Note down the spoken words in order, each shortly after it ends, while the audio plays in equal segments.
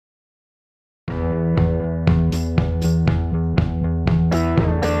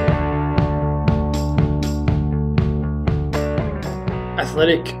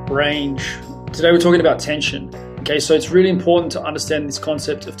athletic range. Today we're talking about tension. Okay, so it's really important to understand this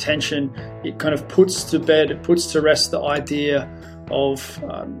concept of tension. It kind of puts to bed, it puts to rest the idea of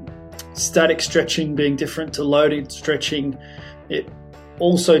static stretching being different to loaded stretching. It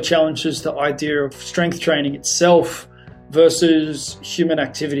also challenges the idea of strength training itself versus human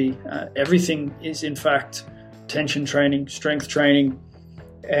activity. Everything is in fact tension training, strength training,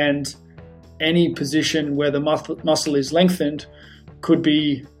 and any position where the muscle is lengthened could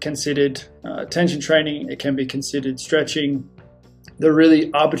be considered tension training. It can be considered stretching. The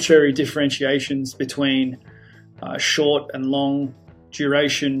really arbitrary differentiations between short and long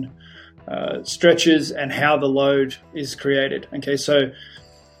duration stretches and how the load is created. Okay, so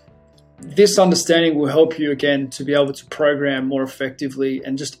this understanding will help you again to be able to program more effectively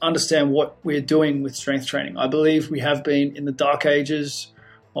and just understand what we're doing with strength training. I believe we have been in the dark ages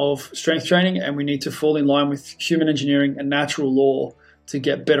of strength training, and we need to fall in line with human engineering and natural law to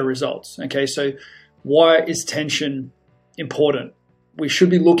get better results. Okay, so why is tension important? We should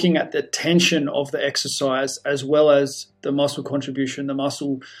be looking at the tension of the exercise as well as the muscle contribution, the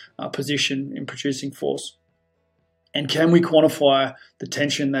muscle position in producing force. And can we quantify the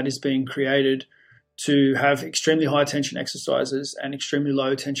tension that is being created to have extremely high tension exercises and extremely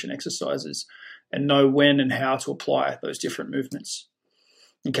low tension exercises, and know when and how to apply those different movements?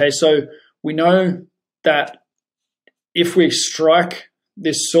 Okay, so we know that if we strike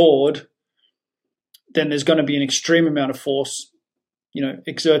this sword, then there's going to be an extreme amount of force,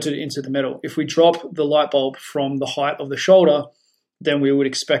 exerted into the metal. If we drop the light bulb from the height of the shoulder, then we would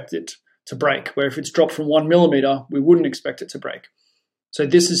expect it to break. Where if it's dropped from 1 millimeter, we wouldn't expect it to break. So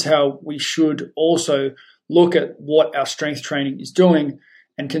this is how we should also look at what our strength training is doing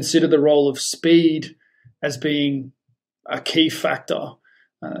and consider the role of speed as being a key factor.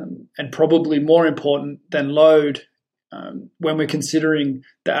 And probably more important than load when we're considering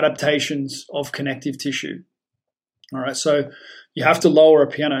the adaptations of connective tissue. All right, so you have to lower a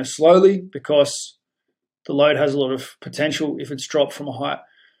piano slowly because the load has a lot of potential if it's dropped from a height.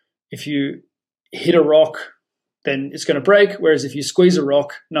 If you hit a rock, then it's going to break, whereas if you squeeze a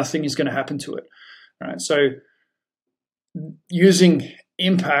rock, nothing is going to happen to it. All right, so using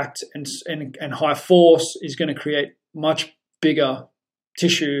impact and high force is going to create much bigger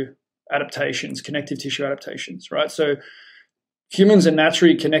tissue adaptations, connective tissue adaptations, right? So humans are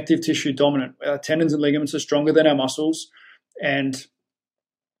naturally connective tissue dominant. Our tendons and ligaments are stronger than our muscles, and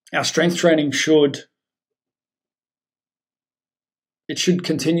our strength training should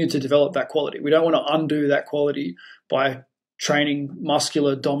continue to develop that quality. We don't want to undo that quality by training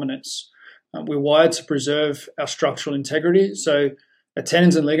muscular dominance. We're wired to preserve our structural integrity, so our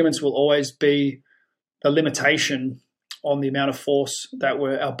tendons and ligaments will always be a limitation on the amount of force that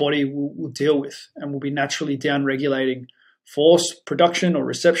our body will deal with, and will be naturally down-regulating force production or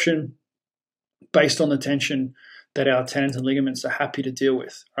reception based on the tension that our tendons and ligaments are happy to deal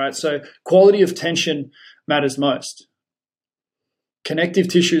with. Right? So quality of tension matters most. Connective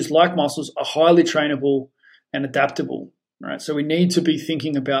tissues, like muscles, are highly trainable and adaptable. Right? So we need to be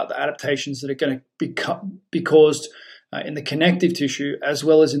thinking about the adaptations that are going to be caused in the connective tissue as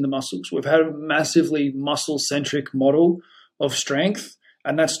well as in the muscles. We've had a massively muscle-centric model of strength,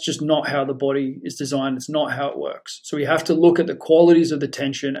 and that's just not how the body is designed. It's not how it works. So we have to look at the qualities of the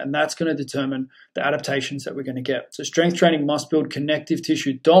tension, and that's going to determine the adaptations that we're going to get. So strength training must build connective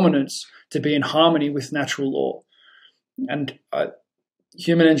tissue dominance to be in harmony with natural law. And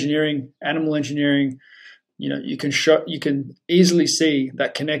human engineering, animal engineering, you can easily see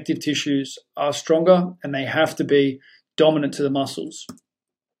that connective tissues are stronger, and they have to be dominant to the muscles.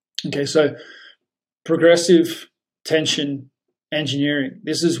 Okay, so progressive tension engineering.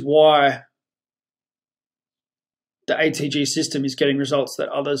 This is why the ATG system is getting results that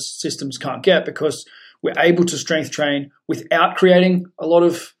other systems can't get, because we're able to strength train without creating a lot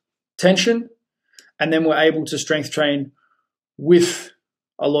of tension, and then we're able to strength train with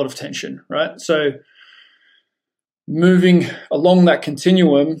a lot of tension, right? So moving along that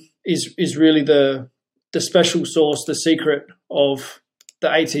continuum is really the special sauce, the secret of the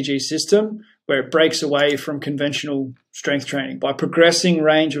ATG system, where it breaks away from conventional strength training by progressing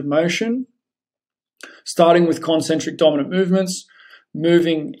range of motion, starting with concentric dominant movements,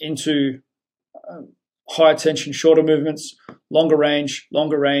 moving into high tension, shorter movements, longer range,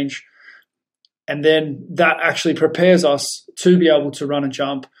 and then that actually prepares us to be able to run and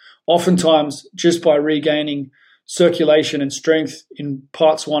jump, oftentimes just by regaining circulation and strength in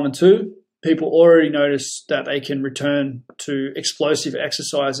parts 1 and 2. People already notice that they can return to explosive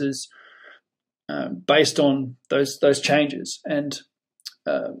exercises based on those changes. And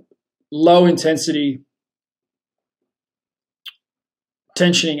low intensity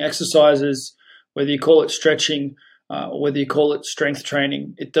tensioning exercises, whether you call it stretching or whether you call it strength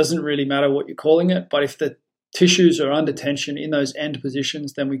training, it doesn't really matter what you're calling it. But if the tissues are under tension in those end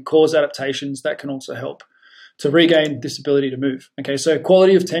positions, then we cause adaptations that can also help to regain this ability to move. Okay, so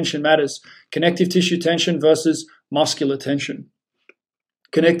quality of tension matters. Connective tissue tension versus muscular tension.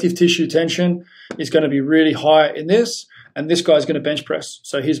 Connective tissue tension is going to be really high in this, and this guy's going to bench press,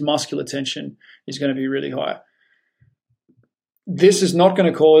 so his muscular tension is going to be really high. This is not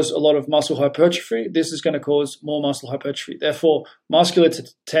going to cause a lot of muscle hypertrophy. This is going to cause more muscle hypertrophy. Therefore, muscular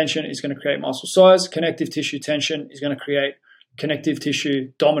tension is going to create muscle size. Connective tissue tension is going to create connective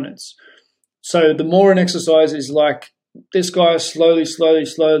tissue dominance. So the more an exercise is like this guy is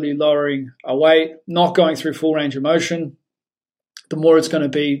slowly lowering a weight, not going through full range of motion, the more it's going to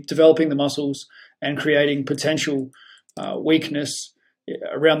be developing the muscles and creating potential weakness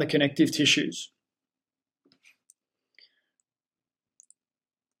around the connective tissues.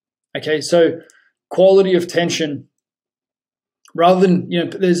 Okay, so quality of tension, rather than,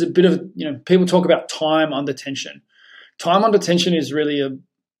 there's a bit of, people talk about time under tension. Time under tension is really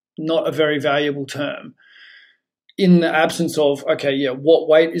not a very valuable term in the absence of, okay, yeah, what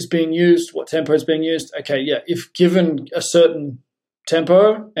weight is being used, what tempo is being used. Okay, yeah, if given a certain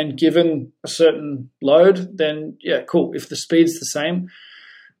tempo and given a certain load, then yeah, cool, if the speed's the same.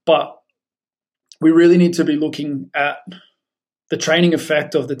 But we really need to be looking at the training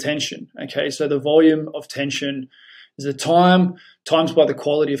effect of the tension. Okay, so the volume of tension is the time times by the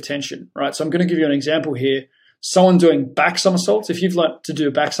quality of tension, right? So I'm going to give you an example here. Someone doing back somersaults, if you've learned to do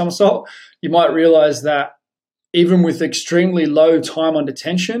a back somersault, you might realize that even with extremely low time under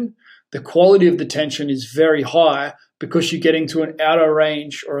tension, the quality of the tension is very high because you're getting to an outer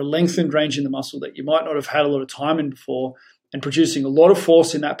range or a lengthened range in the muscle that you might not have had a lot of time in before, and producing a lot of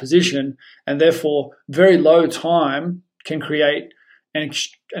force in that position, and therefore very low time can create an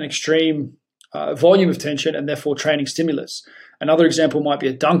extreme volume of tension and therefore training stimulus. Another example might be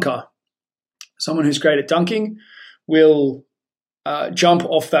a dunker. Someone who's great at dunking will jump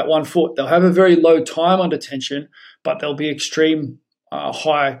off that 1 foot. They'll have a very low time under tension, but there'll be extreme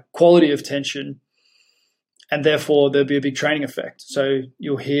high quality of tension, and therefore there'll be a big training effect. So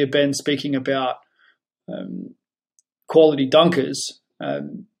you'll hear Ben speaking about quality dunkers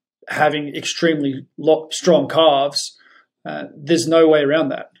having extremely strong calves. There's no way around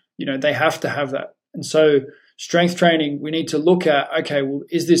that. They have to have that. And so strength training, we need to look at, okay, well,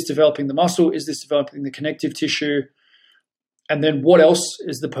 is this developing the muscle? Is this developing the connective tissue? And then what else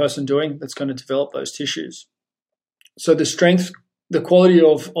is the person doing that's going to develop those tissues? So the strength, the quality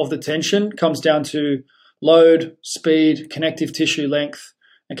of the tension comes down to load, speed, connective tissue length.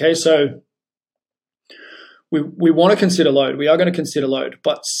 Okay, so we want to consider load. We are going to consider load,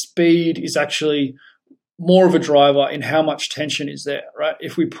 but speed is actually more of a driver in how much tension is there, right?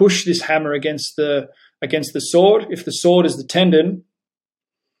 If we push this hammer against the sword, if the sword is the tendon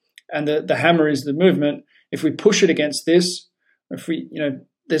and the hammer is the movement, if we push it against this,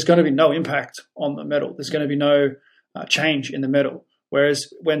 there's going to be no impact on the metal. There's going to be no change in the metal.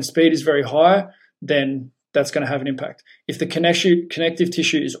 Whereas when speed is very high, then that's going to have an impact. If the connective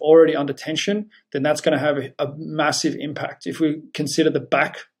tissue is already under tension, then that's going to have a massive impact. If we consider the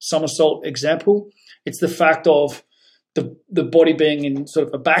back somersault example, it's the fact of the body being in sort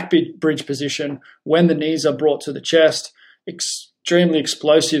of a back bridge position when the knees are brought to the chest, extremely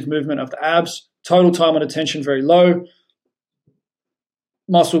explosive movement of the abs, total time under tension very low,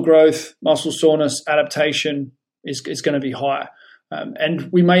 muscle growth, muscle soreness, adaptation is going to be high.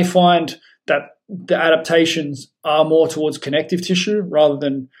 And we may find that the adaptations are more towards connective tissue rather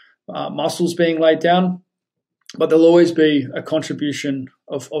than muscles being laid down, but there'll always be a contribution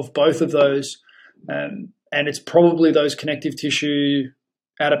of both of those. And it's probably those connective tissue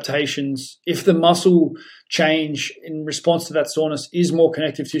adaptations. If the muscle change in response to that soreness is more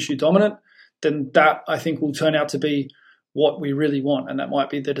connective tissue dominant, then that I think will turn out to be what we really want. And that might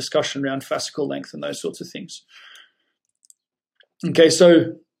be the discussion around fascicle length and those sorts of things. Okay,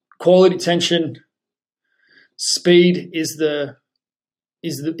 so quality tension, speed is the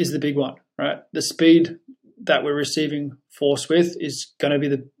big one, right? The speed that we're receiving force with is going to be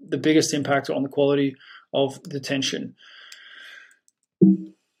the biggest impact on the quality of the tension.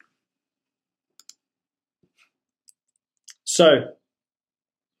 So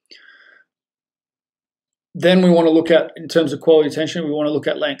then we want to look at, in terms of quality tension, we want to look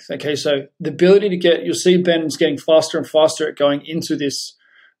at length. Okay, so the ability to you'll see Ben's getting faster and faster at going into this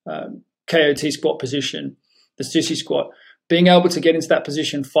KOT squat position, the sissy squat. Being able to get into that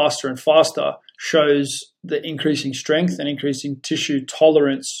position faster and faster shows the increasing strength and increasing tissue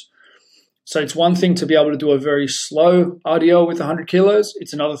tolerance. So it's one thing to be able to do a very slow RDL with 100 kilos.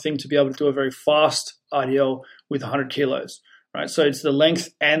 It's another thing to be able to do a very fast RDL with 100 kilos, right? So it's the length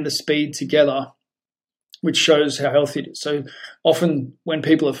and the speed together which shows how healthy it is. So often when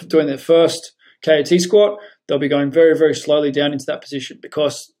people are doing their first KAT squat, they'll be going very, very slowly down into that position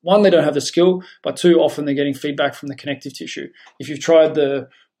because, one, they don't have the skill, but two, often they're getting feedback from the connective tissue. If you've tried the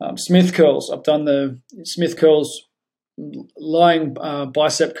Smith curls, I've done the Smith curls, lying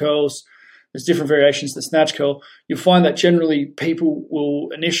bicep curls, there's different variations, the snatch curl, you'll find that generally people will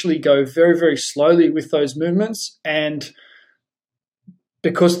initially go very, very slowly with those movements, and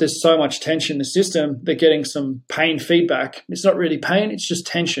because there's so much tension in the system, they're getting some pain feedback. It's not really pain, it's just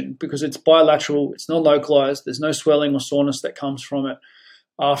tension because it's bilateral, it's not localized, there's no swelling or soreness that comes from it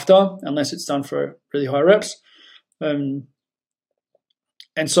after, unless it's done for really high reps. And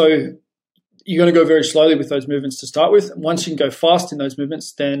so you're going to go very slowly with those movements to start with. Once you can go fast in those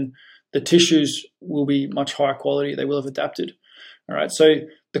movements, then the tissues will be much higher quality. They will have adapted. All right, so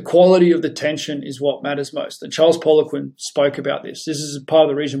the quality of the tension is what matters most. And Charles Poliquin spoke about this. This is part of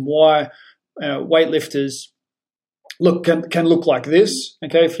the reason why weightlifters can look like this.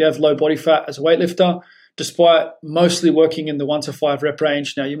 Okay, if you have low body fat as a weightlifter, despite mostly working in the 1 to 5 rep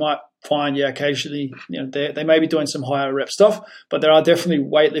range, now you might find, occasionally, they may be doing some higher rep stuff, but there are definitely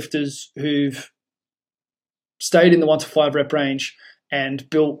weightlifters who've stayed in the 1 to 5 rep range and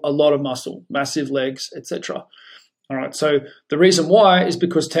built a lot of muscle, massive legs, etc. All right, so the reason why is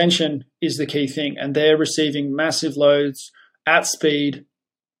because tension is the key thing, and they're receiving massive loads at speed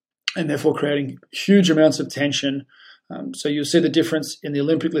and therefore creating huge amounts of tension. So you'll see the difference in the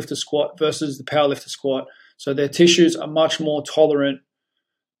Olympic lifter squat versus the powerlifter squat. So their tissues are much more tolerant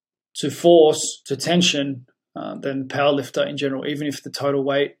to force, to tension than powerlifter in general, even if the total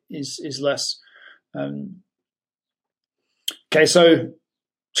weight is less. Okay, so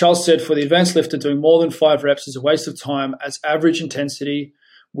Charles said for the advanced lifter, doing more than 5 reps is a waste of time as average intensity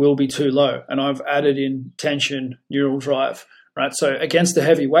will be too low. And I've added in tension, neural drive, right? So against the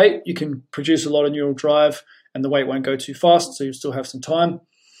heavy weight, you can produce a lot of neural drive and the weight won't go too fast, so you still have some time.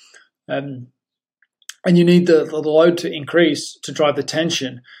 And you need the load to increase to drive the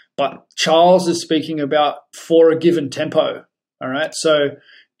tension. But Charles is speaking about for a given tempo, all right? So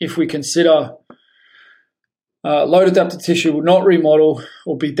if we consider load adapted tissue will not remodel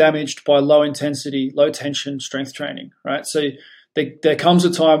or be damaged by low intensity, low tension strength training, right? So there comes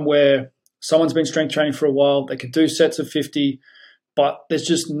a time where someone's been strength training for a while, they could do sets of 50, but there's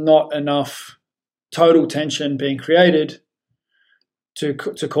just not enough total tension being created to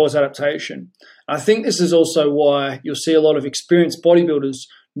cause adaptation. I think this is also why you'll see a lot of experienced bodybuilders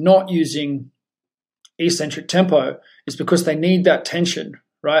not using eccentric tempo, is because they need that tension,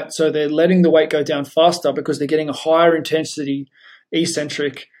 right? So they're letting the weight go down faster because they're getting a higher intensity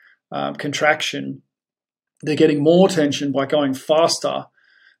eccentric contraction. They're getting more tension by going faster.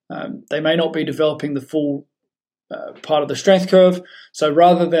 They may not be developing the full part of the strength curve. So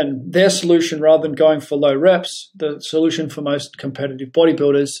rather than going for low reps, the solution for most competitive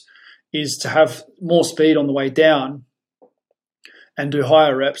bodybuilders is to have more speed on the way down and do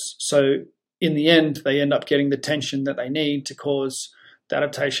higher reps. So in the end, they end up getting the tension that they need to cause the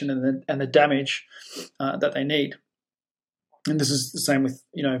adaptation and the damage that they need. And this is the same with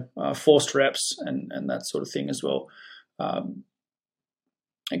forced reps and that sort of thing as well.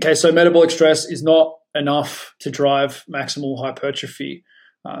 Okay, so metabolic stress is not enough to drive maximal hypertrophy.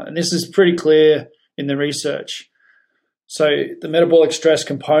 And this is pretty clear in the research. So the metabolic stress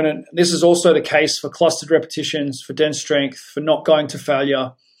component, this is also the case for clustered repetitions, for dense strength, for not going to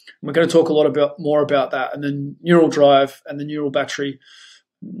failure. And we're going to talk a lot more about that, and then neural drive and the neural battery.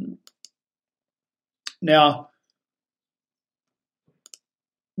 Now,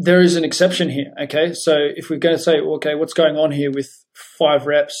 there is an exception here, okay? So if we're going to say, okay, what's going on here with 5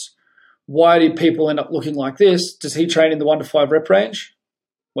 reps? Why do people end up looking like this? Does he train in the 1 to 5 rep range?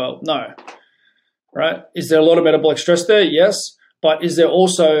 Well, no, right? Is there a lot of metabolic stress there? Yes. But is there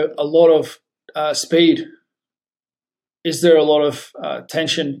also a lot of speed? Is there a lot of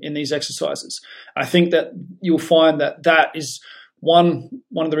tension in these exercises? I think that you'll find that is one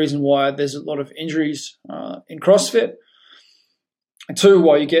of the reasons why there's a lot of injuries in CrossFit. And 2,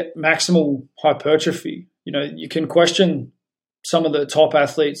 why you get maximal hypertrophy. You can question some of the top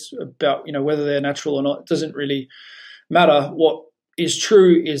athletes about, whether they're natural or not. It doesn't really matter. What is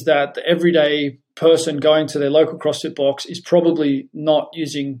true is that the everyday person going to their local CrossFit box is probably not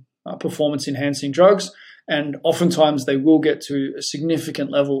using performance-enhancing drugs, and oftentimes they will get to a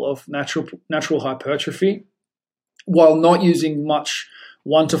significant level of natural hypertrophy while not using much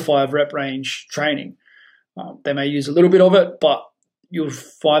 1 to 5 rep range training. They may use a little bit of it, but you'll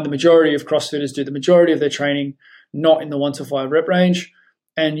find the majority of CrossFitters do the majority of their training not in the 1 to 5 rep range,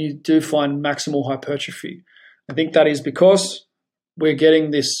 and you do find maximal hypertrophy. I think that is because we're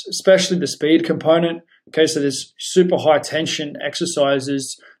getting this, especially the speed component. Okay, so there's super high tension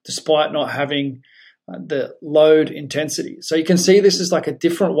exercises despite not having the load intensity. So you can see this is like a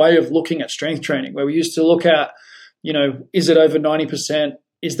different way of looking at strength training, where we used to look at, is it over 90%?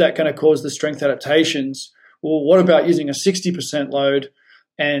 Is that going to cause the strength adaptations? Well, what about using a 60% load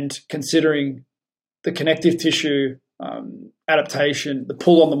and considering the connective tissue adaptation, the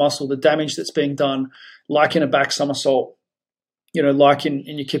pull on the muscle, the damage that's being done, like in a back somersault, like in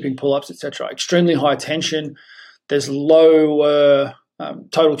your kipping pull-ups, etc. Extremely high tension. There's low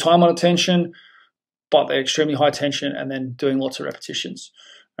total time on attention, but they're extremely high tension and then doing lots of repetitions.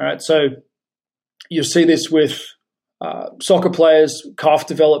 All right, so you'll see this with soccer players, calf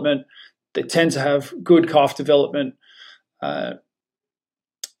development. They tend to have good calf development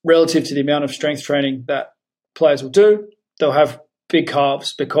relative to the amount of strength training that players will do. They'll have big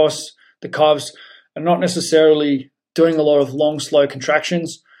calves because the calves are not necessarily doing a lot of long, slow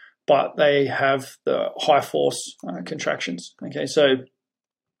contractions, but they have the high force contractions. Okay, so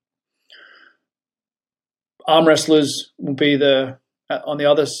arm wrestlers will be on the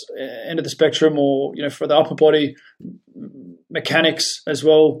other end of the spectrum, or for the upper body, mechanics as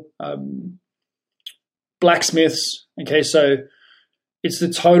well, blacksmiths. Okay, so it's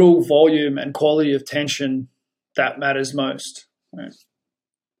the total volume and quality of tension that matters most. Right?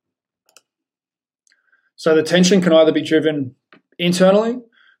 So the tension can either be driven internally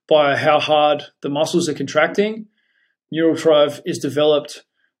by how hard the muscles are contracting. Neural drive is developed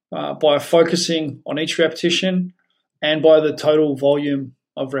by focusing on each repetition and by the total volume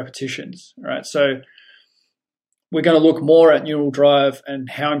of repetitions. Right? So we're going to look more at neural drive and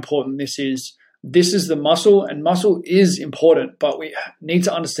how important this is. This is the muscle, and muscle is important, but we need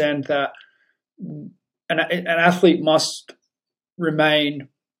to understand that an athlete must remain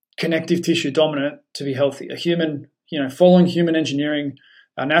connective tissue dominant to be healthy. A human, following human engineering,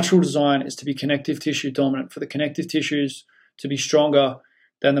 our natural design is to be connective tissue dominant, for the connective tissues to be stronger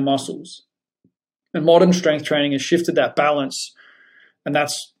than the muscles. And modern strength training has shifted that balance, and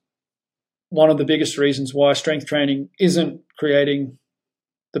that's one of the biggest reasons why strength training isn't creating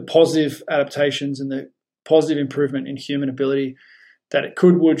the positive adaptations and the positive improvement in human ability that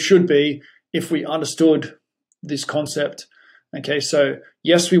it should be if we understood this concept. Okay, so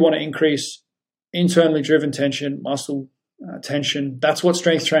yes, we want to increase internally driven tension, muscle tension. That's what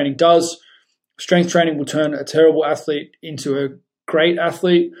strength training does. Strength training will turn a terrible athlete into a great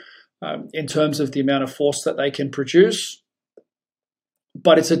athlete in terms of the amount of force that they can produce.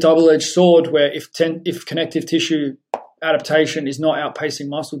 But it's a double-edged sword where if connective tissue adaptation is not outpacing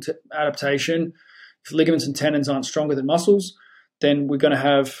muscle adaptation, if ligaments and tendons aren't stronger than muscles, then we're going to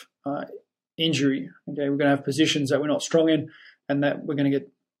have injury. Okay, we're going to have positions that we're not strong in, and that we're going to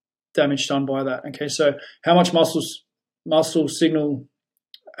get damage done by that. Okay, so how much signal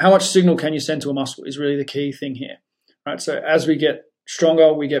can you send to a muscle is really the key thing here. Right, so as we get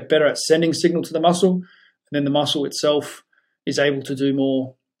stronger, we get better at sending signal to the muscle, and then the muscle itself is able to do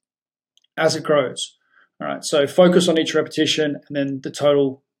more as it grows. All right, so focus on each repetition and then the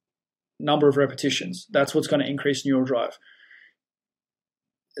total number of repetitions. That's what's going to increase neural drive.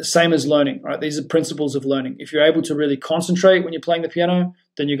 Same as learning, right? These are principles of learning. If you're able to really concentrate when you're playing the piano,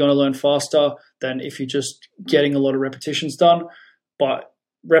 then you're going to learn faster than if you're just getting a lot of repetitions done. But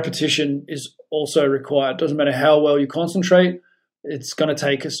repetition is also required. Doesn't matter how well you concentrate, it's going to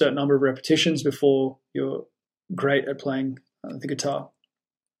take a certain number of repetitions before you're great at playing the guitar.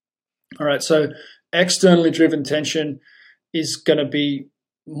 All right, so externally driven tension is going to be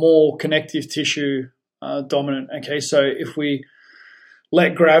more connective tissue dominant. Okay, so if we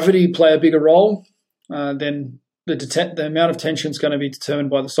let gravity play a bigger role, then the amount of tension is going to be determined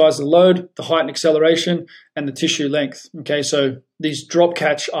by the size of the load, the height and acceleration, and the tissue length. Okay, so these drop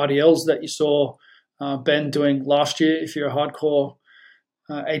catch RDLs that you saw Ben doing last year, if you're a hardcore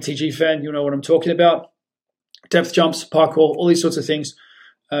ATG fan, you'll know what I'm talking about. Depth jumps, parkour, all these sorts of things.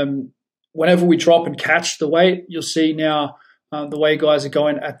 Whenever we drop and catch the weight, you'll see now the way guys are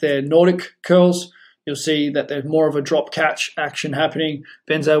going at their Nordic curls, you'll see that there's more of a drop catch action happening.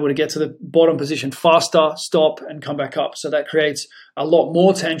 Ben's able to get to the bottom position faster, stop, and come back up. So that creates a lot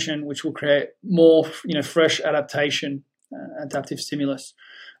more tension, which will create more, fresh adaptation, adaptive stimulus.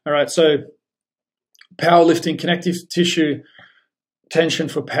 All right, so powerlifting, connective tissue tension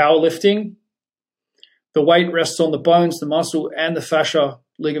for powerlifting. The weight rests on the bones, the muscle, and the fascia,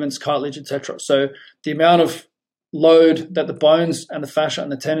 ligaments, cartilage, etc. So the amount of load that the bones and the fascia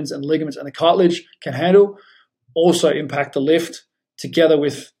and the tendons and ligaments and the cartilage can handle also impact the lift together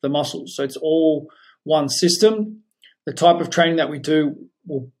with the muscles. So it's all one system. The type of training that we do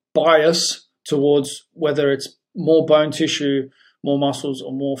will bias towards whether it's more bone tissue, more muscles,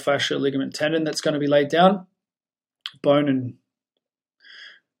 or more fascia, ligament, tendon that's going to be laid down. Bone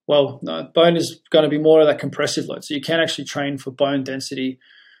is going to be more of that compressive load. So you can actually train for bone density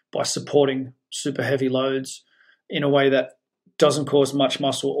by supporting super heavy loads in a way that doesn't cause much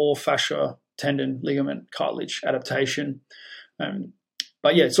muscle or fascia, tendon, ligament, cartilage adaptation.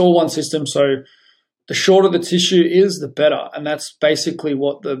 But yeah, it's all one system. So the shorter the tissue is, the better. And that's basically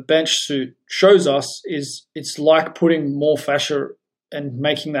what the bench suit shows us. Is it's like putting more fascia and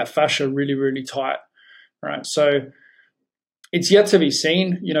making that fascia really, really tight, right? So it's yet to be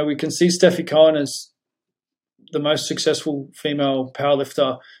seen. You know, we can see Steffi Cohen as the most successful female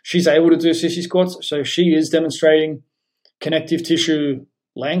powerlifter. She's able to do sissy squats. So she is demonstrating connective tissue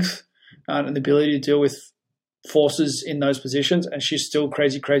length and the ability to deal with forces in those positions. And she's still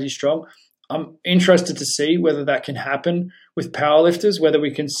crazy, crazy strong. I'm interested to see whether that can happen with powerlifters, whether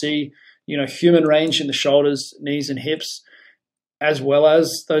we can see, you know, human range in the shoulders, knees, and hips, as well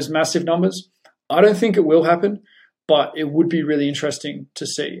as those massive numbers. I don't think it will happen, but it would be really interesting to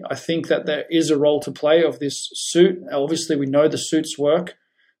see. I think that there is a role to play of this suit. Obviously, we know the suits work,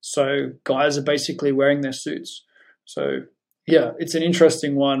 so guys are basically wearing their suits. So yeah, it's an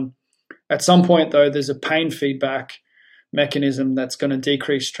interesting one. At some point, though, there's a pain feedback mechanism that's going to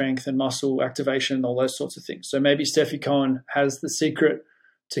decrease strength and muscle activation and all those sorts of things. So maybe Steffi Cohen has the secret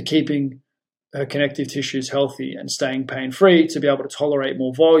to keeping her connective tissues healthy and staying pain-free to be able to tolerate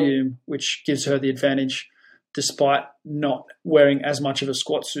more volume, which gives her the advantage despite not wearing as much of a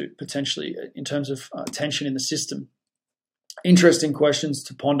squat suit potentially in terms of tension in the system. Interesting questions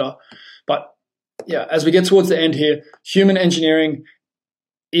to ponder. But yeah, as we get towards the end here, human engineering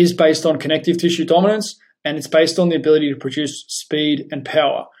is based on connective tissue dominance, and it's based on the ability to produce speed and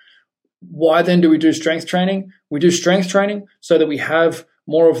power. Why then do we do strength training? We do strength training so that we have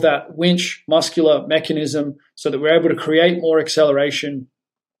more of that winch muscular mechanism so that we're able to create more acceleration.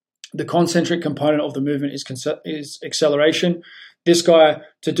 The concentric component of the movement is acceleration. This guy,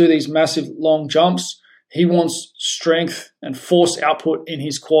 to do these massive long jumps, he wants strength and force output in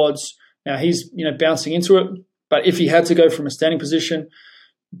his quads. Now he's, you know, bouncing into it, but if he had to go from a standing position,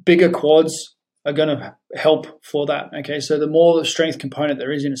 bigger quads are going to help for that. Okay, so the more the strength component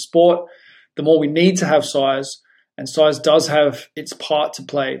there is in a sport, the more we need to have size, and size does have its part to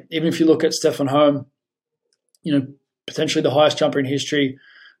play. Even if you look at Stefan Holm, you know, potentially the highest jumper in history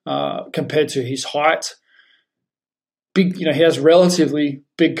compared to his height, big, you know, he has relatively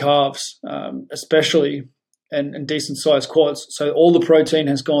big calves, especially, and decent sized quads. So all the protein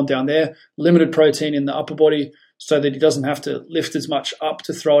has gone down there, limited protein in the upper body so that he doesn't have to lift as much up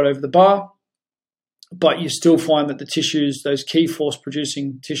to throw it over the bar. But you still find that the tissues, those key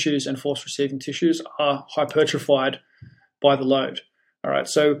force-producing tissues and force-receiving tissues, are hypertrophied by the load. All right.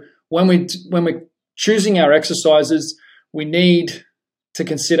 So when we're choosing our exercises, we need to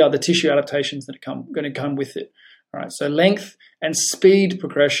consider the tissue adaptations that are going to come with it. All right. So length and speed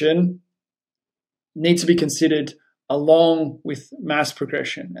progression need to be considered along with mass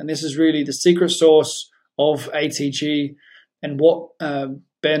progression, and this is really the secret sauce of ATG and what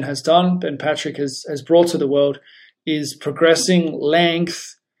Ben has done, Ben Patrick has brought to the world, is progressing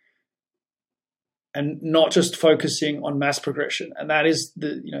length and not just focusing on mass progression. And that is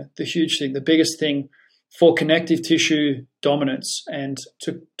the huge thing, the biggest thing for connective tissue dominance and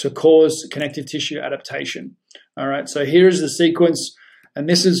to cause connective tissue adaptation. All right, so here is the sequence. And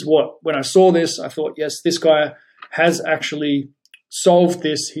this is what, when I saw this, I thought, yes, this guy has actually solved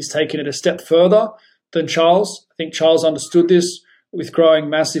this. He's taken it a step further than Charles. I think Charles understood this with growing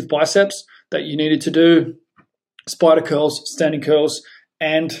massive biceps, that you needed to do spider curls, standing curls,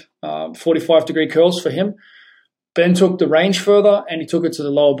 and 45-degree curls for him. Ben took the range further and he took it to the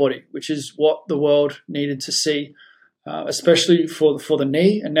lower body, which is what the world needed to see, especially for the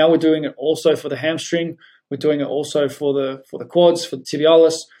knee. And now we're doing it also for the hamstring. We're doing it also for the quads, for the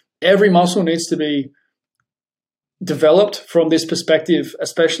tibialis. Every muscle needs to be developed from this perspective,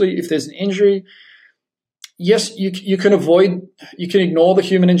 especially if there's an injury. Yes, you can ignore the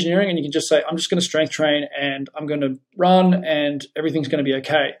human engineering and you can just say, I'm just going to strength train and I'm going to run and everything's going to be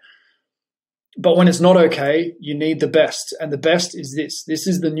okay. But when it's not okay, you need the best. And the best is this. This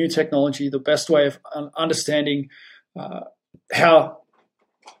is the new technology, the best way of understanding how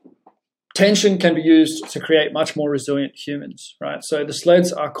tension can be used to create much more resilient humans, right? So the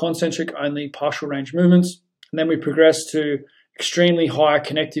sleds are concentric only partial range movements. And then we progress to extremely high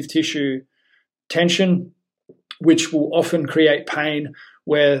connective tissue tension, which will often create pain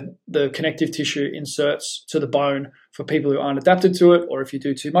where the connective tissue inserts to the bone for people who aren't adapted to it, or if you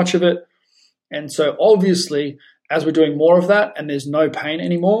do too much of it. And so obviously, as we're doing more of that and there's no pain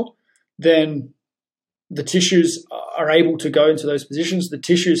anymore, then the tissues are able to go into those positions. The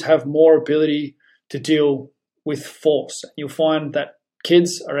tissues have more ability to deal with force. You'll find that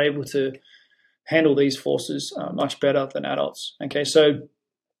kids are able to handle these forces much better than adults. Okay, so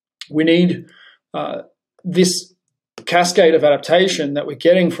we need this cascade of adaptation that we're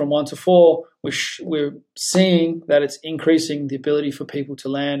getting from 1 to 4. We're seeing that it's increasing the ability for people to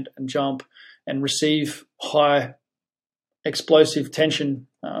land and jump and receive high explosive tension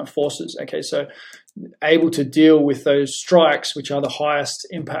forces. Okay, so able to deal with those strikes, which are the highest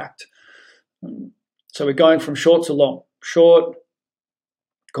impact. So we're going from short to long. Short,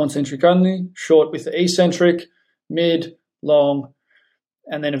 concentric only, short with the eccentric, mid, long,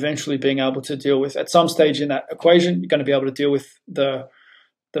 and then eventually being able to deal with, at some stage in that equation, you're going to be able to deal with the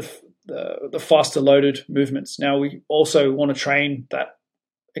faster loaded movements. Now, we also want to train that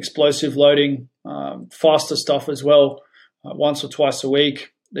explosive loading, faster stuff as well, once or twice a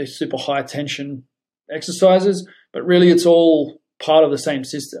week. They're super high tension exercises, but really it's all part of the same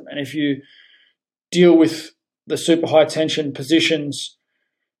system. And if you deal with the super high tension positions,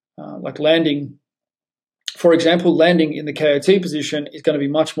 like landing, for example, landing in the KOT position is going to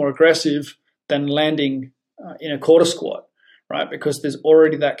be much more aggressive than landing in a quarter squat, right? Because there's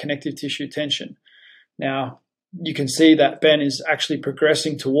already that connective tissue tension. Now, you can see that Ben is actually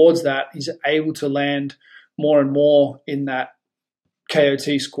progressing towards that. He's able to land more and more in that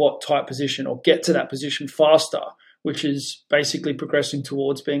KOT squat type position, or get to that position faster, which is basically progressing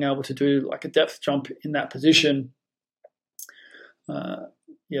towards being able to do like a depth jump in that position.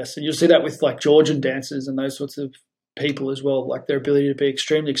 Yes, and you'll see that with like Georgian dancers and those sorts of people as well. Like their ability to be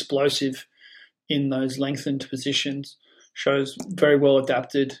extremely explosive in those lengthened positions shows very well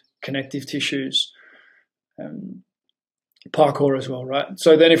adapted connective tissues. Parkour as well, right?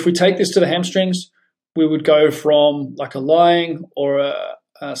 So then if we take this to the hamstrings, we would go from like a lying or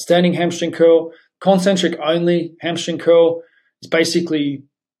a standing hamstring curl. Concentric only hamstring curl is basically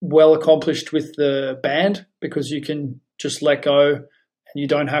well accomplished with the band, because you can just let go and you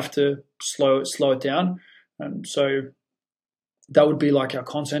don't have to slow it down. So that would be like our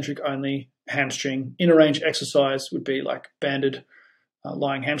concentric only hamstring. Inner range exercise would be like banded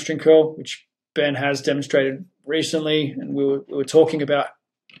lying hamstring curl, which Ben has demonstrated recently, and we were talking about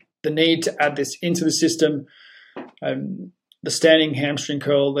the need to add this into the system. The standing hamstring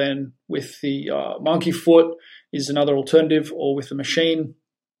curl then with the monkey foot is another alternative, or with the machine,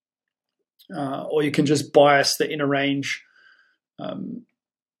 or you can just bias the inner range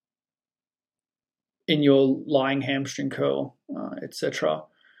in your lying hamstring curl, etc.,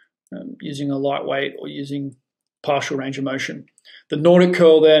 using a lightweight or using partial range of motion. The Nordic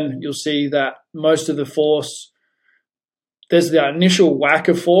curl, then you'll see that most of the force, there's the initial whack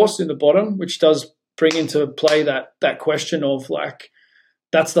of force in the bottom, which does bring into play that question of like,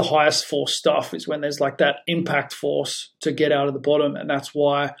 that's the highest force stuff, is when there's like that impact force to get out of the bottom. And that's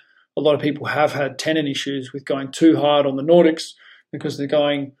why a lot of people have had tendon issues with going too hard on the Nordics, because they're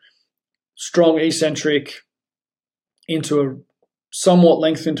going strong eccentric into a somewhat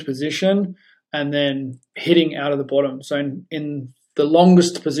lengthened position and then hitting out of the bottom. So in the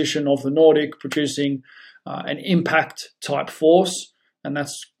longest position of the Nordic, producing an impact type force, and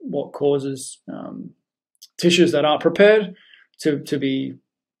that's what causes tissues that aren't prepared to be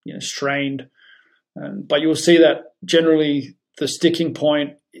strained. But you'll see that generally the sticking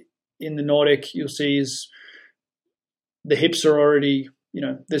point in the Nordic, you'll see, is the hips are already,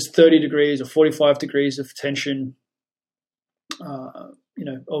 there's 30 degrees or 45 degrees of tension,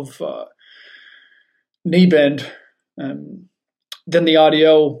 of knee bend. Then the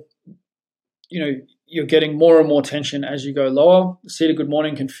RDL, you're getting more and more tension as you go lower. The seated good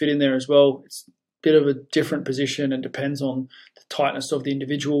morning can fit in there as well. It's a bit of a different position and depends on the tightness of the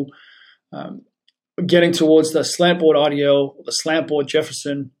individual. Getting towards the slant board RDL, or the slant board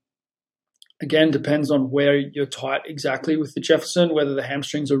Jefferson, again, depends on where you're tight exactly with the Jefferson, whether the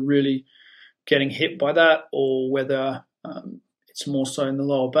hamstrings are really getting hit by that or whether it's more so in the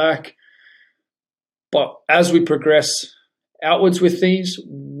lower back. But as we progress outwards with these,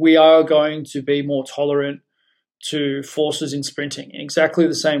 we are going to be more tolerant to forces in sprinting, in exactly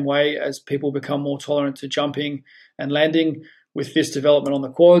the same way as people become more tolerant to jumping and landing with this development on the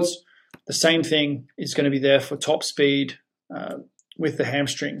quads. The same thing is going to be there for top speed with the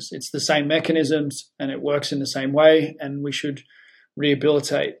hamstrings. It's the same mechanisms and it works in the same way, and we should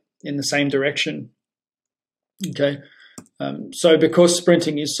rehabilitate in the same direction. Okay, so because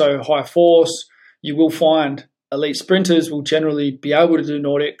sprinting is so high force, you will find elite sprinters will generally be able to do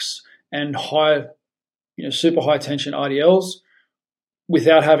Nordics and high, super high tension RDLs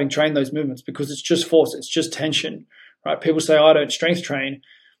without having trained those movements, because it's just force, it's just tension, right? People say, I don't strength train.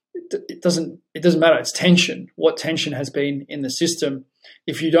 It doesn't matter. It's tension. What tension has been in the system.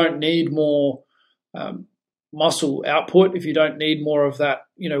 If you don't need more muscle output, if you don't need more of that,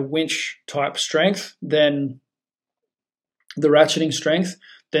 winch type strength, then the ratcheting strength,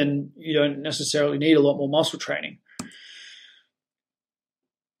 then you don't necessarily need a lot more muscle training.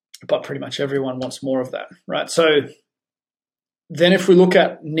 But pretty much everyone wants more of that, right? So then if we look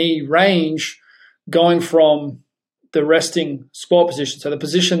at knee range, going from the resting squat position, so the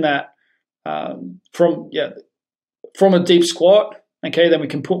position that from a deep squat, okay, then we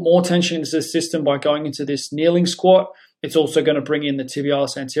can put more tension into the system by going into this kneeling squat. It's also going to bring in the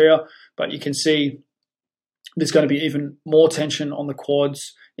tibialis anterior, but you can see there's going to be even more tension on the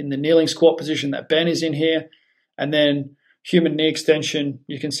quads in the kneeling squat position that Ben is in here. And then human knee extension,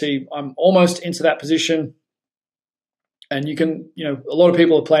 you can see I'm almost into that position. And you can, a lot of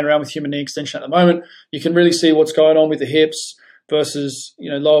people are playing around with human knee extension at the moment. You can really see what's going on with the hips versus,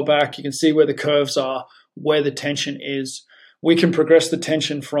 lower back. You can see where the curves are, where the tension is. We can progress the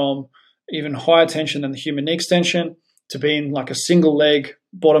tension from even higher tension than the human knee extension to being like a single leg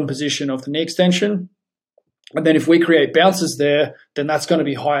bottom position of the knee extension. And then if we create bounces there, then that's going to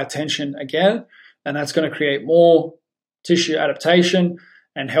be higher tension again. And that's going to create more tissue adaptation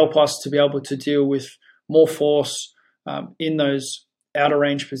and help us to be able to deal with more force in those outer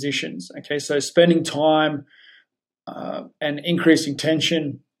range positions. Okay, so spending time and increasing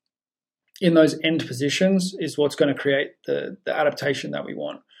tension in those end positions is what's going to create the adaptation that we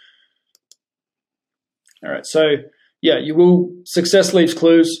want. All right, so yeah, you will, success leaves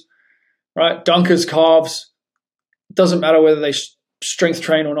clues, right? Dunkers, calves, doesn't matter whether they strength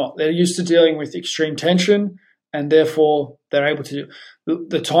train or not. They're used to dealing with extreme tension, and therefore they're able to do.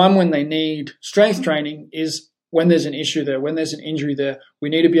 The time when they need strength training is when there's an issue there, when there's an injury there. We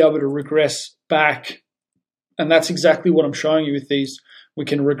need to be able to regress back, and that's exactly what I'm showing you with these. We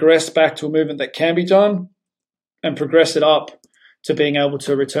can regress back to a movement that can be done and progress it up to being able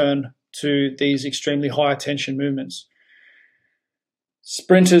to return to these extremely high tension movements.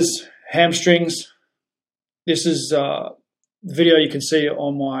 Sprinters, hamstrings. This is a video you can see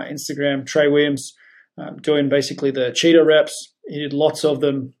on my Instagram, Trey Williams, doing basically the cheetah reps. He did lots of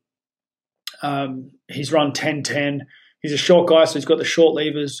them. He's run 10-10. He's a short guy, so he's got the short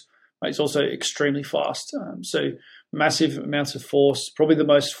levers. He's also extremely fast. So massive amounts of force, probably the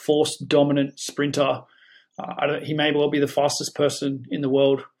most force-dominant sprinter. He may well be the fastest person in the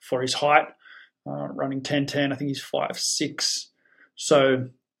world for his height, running 10-10. I think he's 5'6". So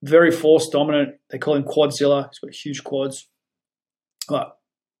very force-dominant. They call him Quadzilla. He's got huge quads. But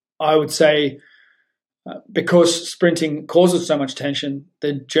I would say because sprinting causes so much tension,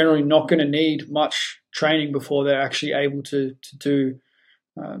 they're generally not going to need much training before they're actually able to do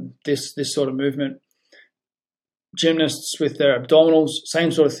this sort of movement. Gymnasts with their abdominals,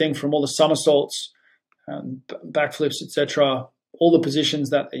 same sort of thing, from all the somersaults, backflips, etc. All the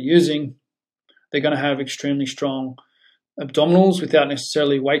positions that they're using, they're going to have extremely strong abdominals without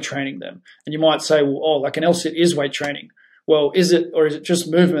necessarily weight training them. And you might say, well, like an L-sit is weight training. Well, is it, or is it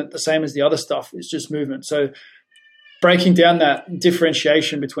just movement the same as the other stuff? It's just movement. So breaking down that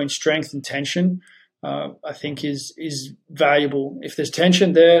differentiation between strength and tension, I think is valuable. If there's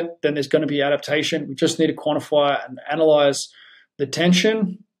tension there, then there's going to be adaptation. We just need to quantify and analyze the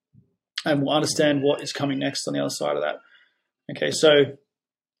tension, and we'll understand what is coming next on the other side of that. Okay, so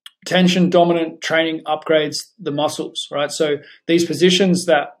tension dominant training upgrades the muscles, right? So these positions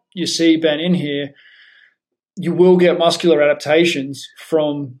that you see Ben in here, you will get muscular adaptations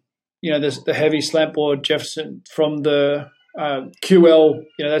from, the heavy slant board Jefferson, from the QL,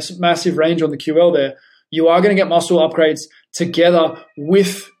 that's massive range on the QL there. You are going to get muscle upgrades together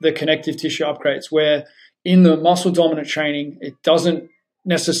with the connective tissue upgrades, where in the muscle dominant training, it doesn't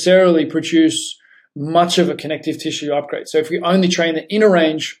necessarily produce much of a connective tissue upgrade. So if we only train the inner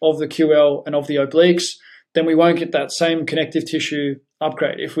range of the QL and of the obliques, then we won't get that same connective tissue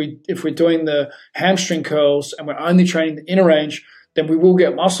upgrade. If we're doing the hamstring curls and we're only training the inner range, then we will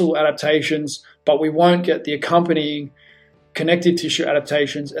get muscle adaptations, but we won't get the accompanying connective tissue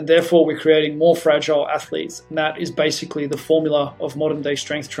adaptations, and therefore we're creating more fragile athletes. And that is basically the formula of modern day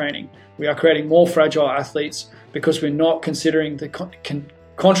strength training. We are creating more fragile athletes because we're not considering the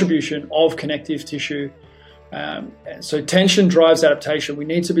contribution of connective tissue. So tension drives adaptation. We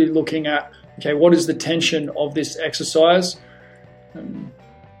need to be looking at, okay, what is the tension of this exercise?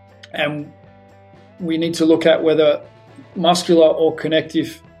 And we need to look at whether muscular or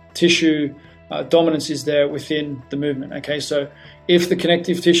connective tissue dominance is there within the movement. Okay, so if the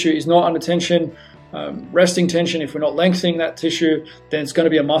connective tissue is not under tension, resting tension, if we're not lengthening that tissue, then it's going to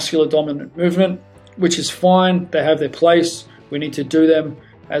be a muscular dominant movement, which is fine. They have their place. We need to do them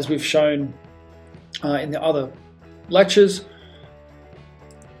as we've shown in the other lectures.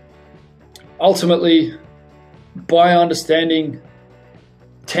 Ultimately, by understanding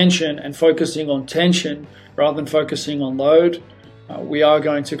tension and focusing on tension rather than focusing on load, we are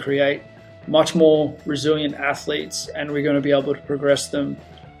going to create much more resilient athletes, and we're going to be able to progress them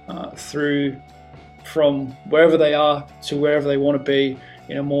through from wherever they are to wherever they want to be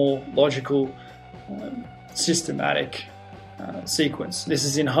in a more logical, systematic sequence. This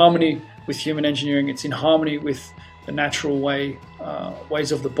is in harmony with human engineering. It's in harmony with the natural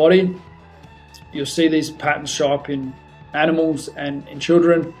ways of the body. You'll see these patterns show up in animals and in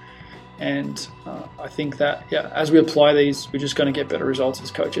children, and I think that as we apply these, we're just going to get better results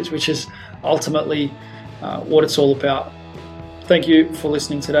as coaches, which is ultimately what it's all about. Thank you for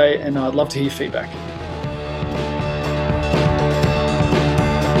listening today, and I'd love to hear feedback.